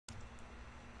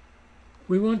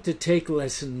We want to take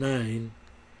Lesson 9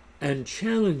 and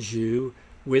challenge you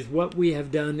with what we have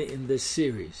done in this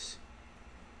series.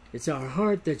 It's our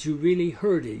heart that you really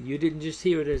heard it. You didn't just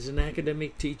hear it as an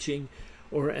academic teaching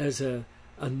or as a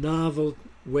novel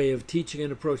way of teaching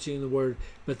and approaching the Word,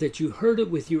 but that you heard it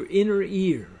with your inner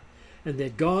ear, and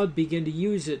that God began to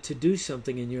use it to do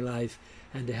something in your life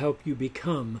and to help you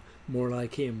become more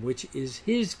like Him, which is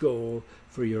His goal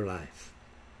for your life.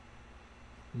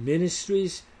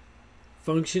 Ministries,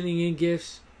 functioning in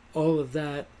gifts, all of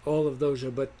that, all of those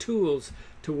are but tools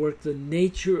to work the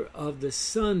nature of the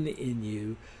Son in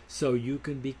you so you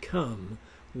can become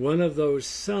one of those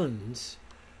sons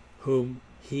whom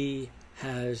He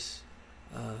has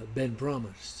been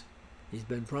promised. He's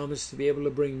been promised to be able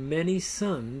to bring many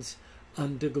sons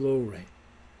unto glory.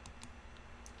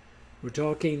 We're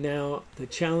talking now the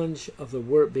challenge of the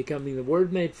Word, becoming the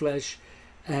Word made flesh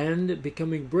and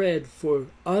becoming bread for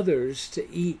others to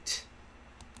eat.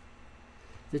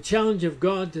 The challenge of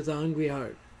God to the hungry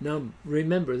heart. Now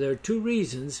remember, there are two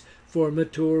reasons for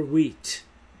mature wheat.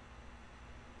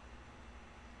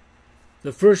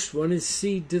 The first one is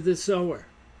seed to the sower.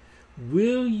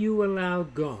 Will you allow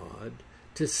God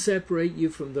to separate you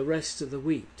from the rest of the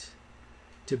wheat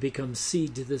to become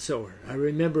seed to the sower? I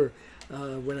remember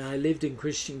when I lived in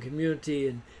Christian community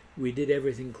and we did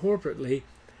everything corporately,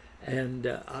 and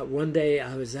one day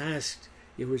I was asked,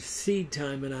 it was seed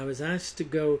time, and I was asked to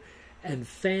go and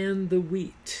fan the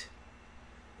wheat.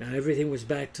 Now everything was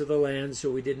back to the land,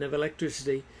 so we didn't have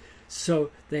electricity.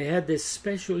 So they had this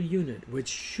special unit which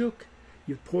shook.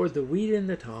 You poured the wheat in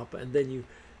the top, and then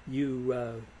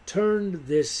you turned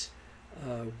this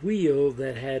wheel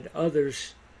that had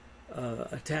others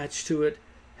attached to it,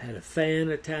 had a fan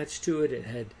attached to it, it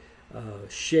had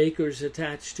shakers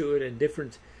attached to it, and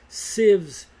different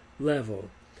sieves level.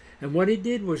 And what it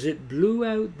did was it blew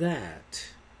out that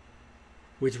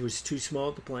which was too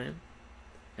small to plant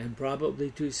and probably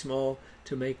too small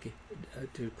to make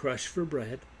to crush for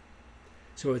bread.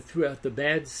 So it threw out the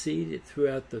bad seed, it threw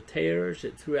out the tares,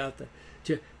 it threw out the...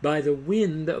 By the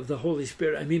wind of the Holy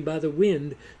Spirit, by the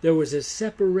wind, there was a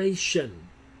separation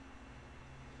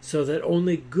so that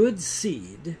only good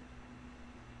seed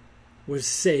was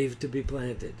saved to be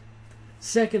planted.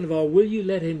 Second of all, will you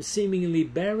let Him seemingly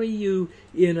bury you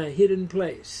in a hidden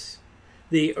place,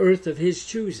 the earth of His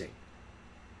choosing?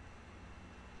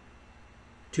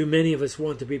 Too many of us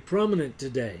want to be prominent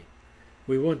today.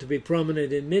 We want to be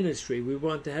prominent in ministry. We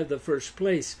want to have the first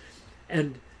place.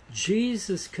 And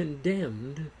Jesus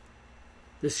condemned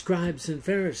the scribes and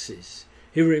Pharisees.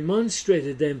 He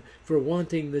remonstrated them for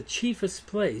wanting the chiefest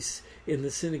place in the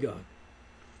synagogue.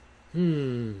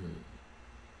 Think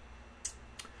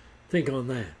on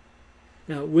that.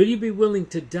 Now, will you be willing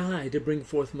to die to bring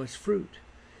forth much fruit?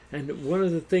 And one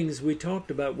of the things we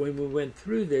talked about when we went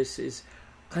through this is,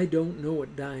 I don't know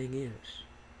what dying is.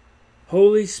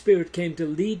 Holy Spirit came to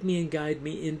lead me and guide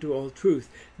me into all truth.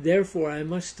 Therefore, I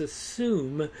must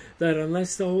assume that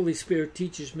unless the Holy Spirit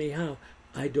teaches me how,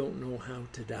 I don't know how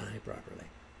to die properly.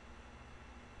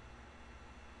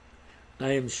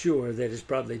 I am sure that it's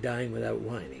probably dying without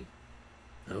whining.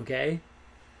 Okay?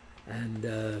 And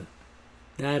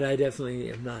that I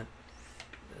definitely am not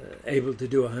able to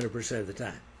do 100% of the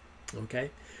time.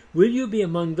 Okay? Will you be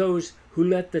among those who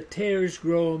let the tares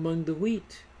grow among the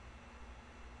wheat?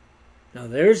 Now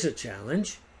there's a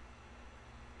challenge.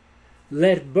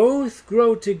 Let both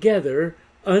grow together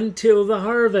until the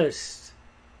harvest.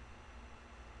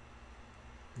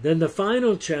 Then the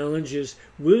final challenge is,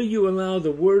 will you allow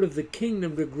the word of the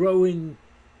kingdom to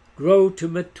grow to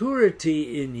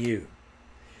maturity in you?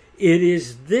 It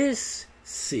is this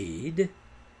seed,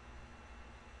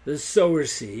 the sower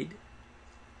seed,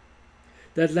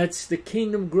 that lets the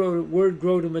kingdom word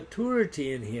grow to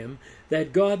maturity in him,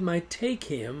 that God might take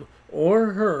him or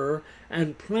her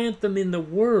and plant them in the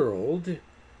world,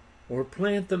 or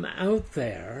plant them out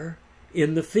there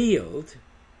in the field,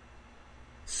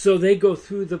 so they go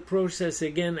through the process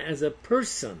again as a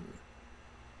person.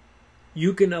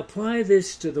 You can apply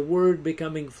this to the Word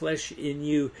becoming flesh in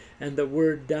you and the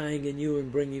Word dying in you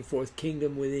and bringing forth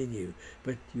kingdom within you.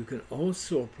 But you can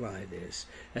also apply this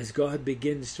as God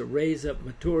begins to raise up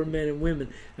mature men and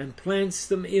women and plants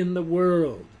them in the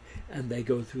world, and they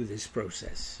go through this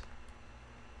process,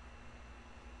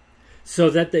 so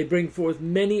that they bring forth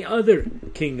many other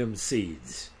kingdom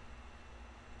seeds.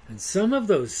 And some of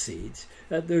those seeds,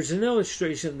 there's an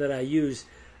illustration that I use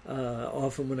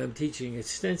often when I'm teaching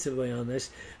extensively on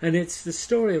this, and it's the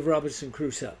story of Robinson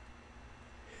Crusoe.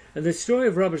 And the story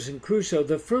of Robinson Crusoe,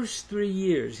 the first 3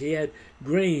 years he had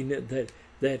grain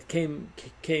that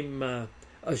came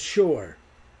ashore,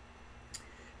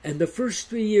 And the first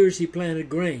 3 years he planted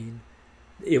grain,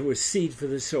 it was seed for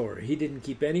the sower. He didn't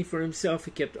keep any for himself.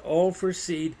 He kept all for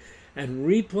seed and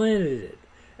replanted it.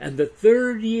 And the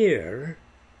 3rd year,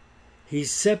 he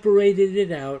separated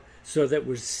it out so that it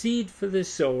was seed for the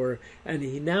sower, and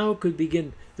he now could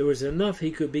begin, there was enough he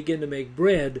could begin to make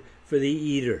bread for the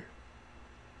eater.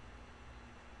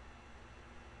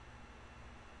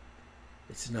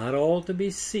 It's not all to be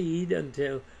seed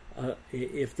until,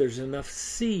 if there's enough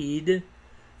seed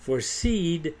for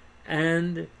seed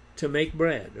and to make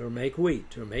bread or make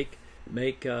wheat or make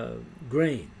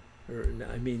grain, or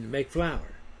make flour.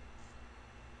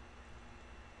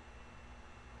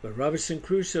 But Robinson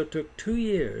Crusoe took 2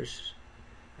 years,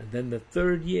 and then the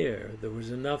 3rd year there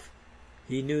was enough.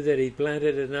 He knew that he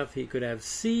planted enough he could have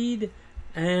seed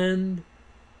and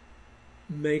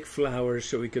make flour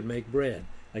so he could make bread.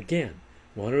 Again,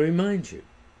 I want to remind you,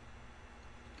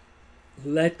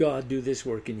 let God do this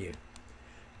work in you.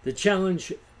 The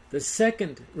challenge,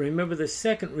 remember the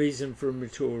second reason for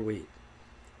mature wheat.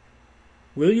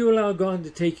 Will you allow God to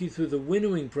take you through the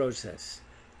winnowing process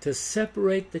to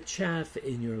separate the chaff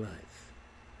in your life?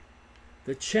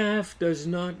 The chaff does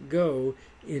not go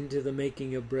into the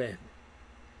making of bread.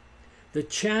 The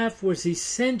chaff was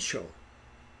essential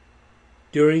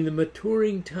during the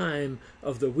maturing time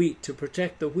of the wheat to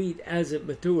protect the wheat as it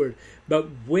matured. But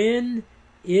when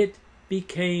it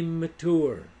became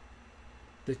mature,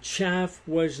 the chaff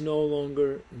was no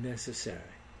longer necessary.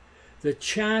 The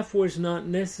chaff was not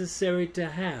necessary to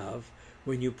have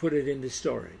when you put it into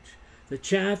storage. The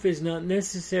chaff is not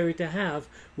necessary to have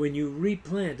when you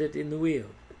replant it in the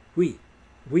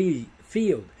wheat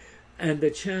field. And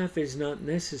the chaff is not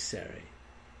necessary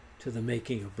to the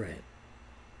making of bread.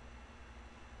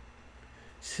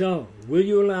 So, will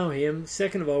you allow him,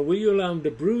 second of all, will you allow him to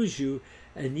bruise you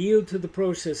and yield to the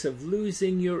process of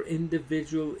losing your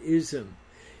individualism?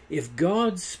 If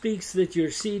God speaks that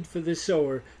you're seed for the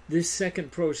sower, this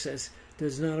second process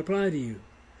does not apply to you.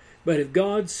 But if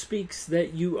God speaks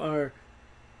that you are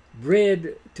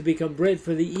bread to become bread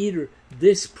for the eater,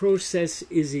 this process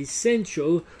is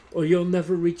essential, or you'll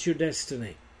never reach your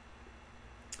destiny.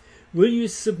 Will you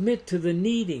submit to the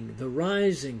kneading, the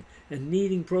rising and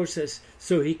kneading process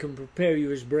so he can prepare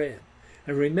you as bread?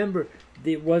 And remember,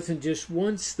 it wasn't just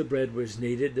once the bread was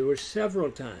kneaded, there were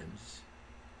several times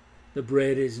the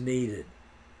bread is kneaded.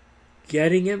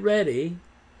 Getting it ready,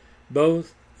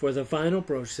 both for the final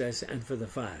process and for the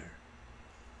fire.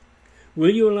 Will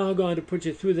you allow God to put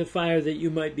you through the fire that you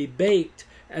might be baked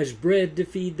as bread to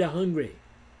feed the hungry?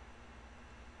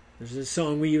 There's a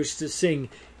song we used to sing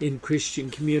in Christian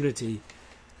community.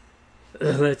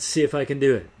 Let's see if I can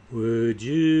do it. Would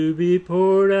you be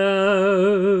poured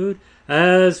out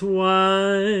as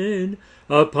wine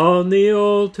upon the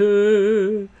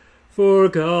altar for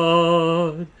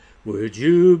God? Would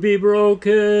you be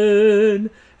broken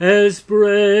as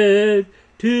bread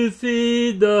to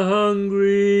feed the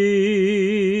hungry?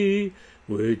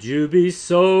 Would you be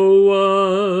so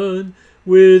one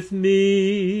with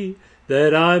me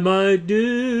that I might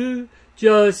do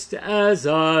just as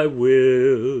I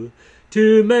will,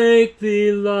 to make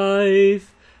thee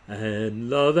life and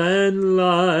love and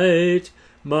light,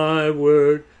 my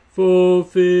word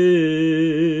fulfill?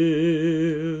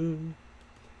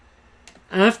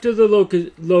 After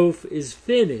the loaf is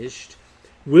finished,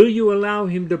 will you allow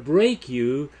him to break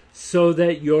you so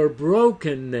that your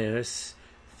brokenness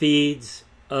feeds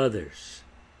others?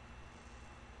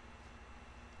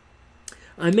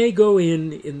 I may go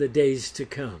in the days to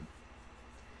come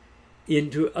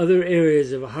into other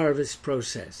areas of a harvest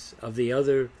process, of the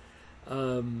other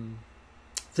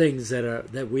things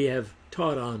that we have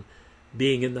taught on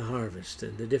being in the harvest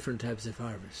and the different types of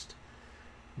harvest.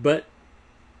 But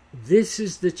this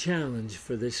is the challenge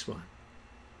for this one.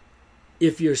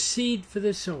 If you're seed for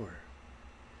the sower,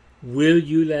 will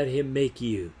you let him make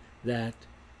you that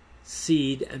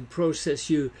seed and process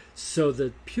you so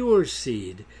that pure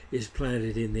seed is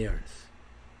planted in the earth?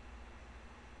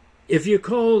 If you're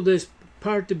called as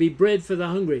part to be bread for the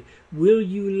hungry, will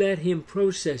you let him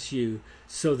process you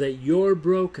so that your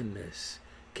brokenness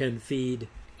can feed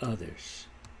others?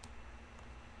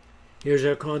 Here's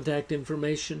our contact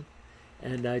information,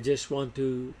 and I just want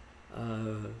to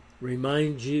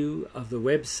remind you of the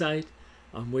website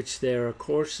on which there are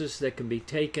courses that can be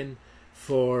taken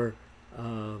for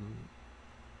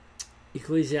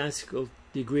ecclesiastical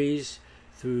degrees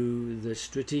through the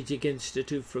Strategic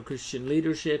Institute for Christian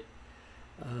Leadership.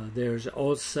 There's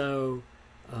also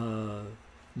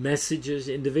messages,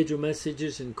 individual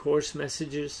messages and course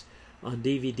messages on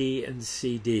DVD and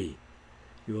CD.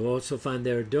 You will also find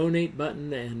there a donate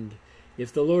button, and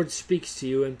if the Lord speaks to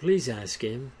you, and please ask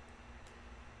Him,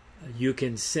 you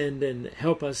can send and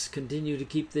help us continue to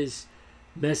keep these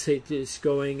messages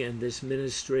going and this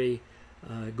ministry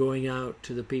going out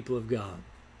to the people of God.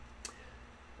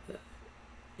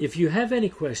 If you have any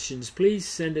questions, please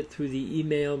send it through the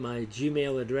email, my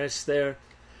Gmail address there.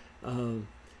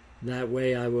 That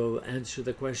way I will answer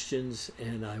the questions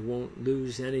and I won't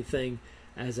lose anything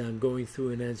as I'm going through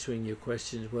and answering your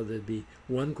questions, whether it be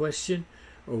one question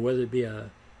or whether it be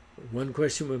one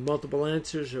question with multiple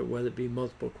answers or whether it be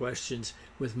multiple questions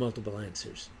with multiple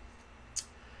answers.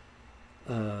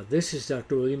 This is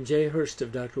Dr. William J. Hurst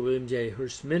of Dr. William J.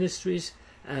 Hurst Ministries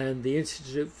and the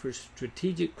Institute for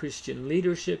Strategic Christian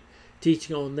Leadership,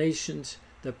 teaching all nations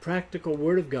the practical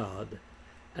Word of God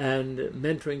and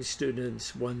mentoring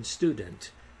students one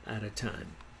student at a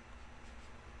time.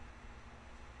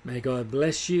 May God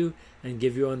bless you and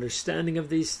give you understanding of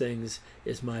these things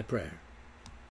is my prayer.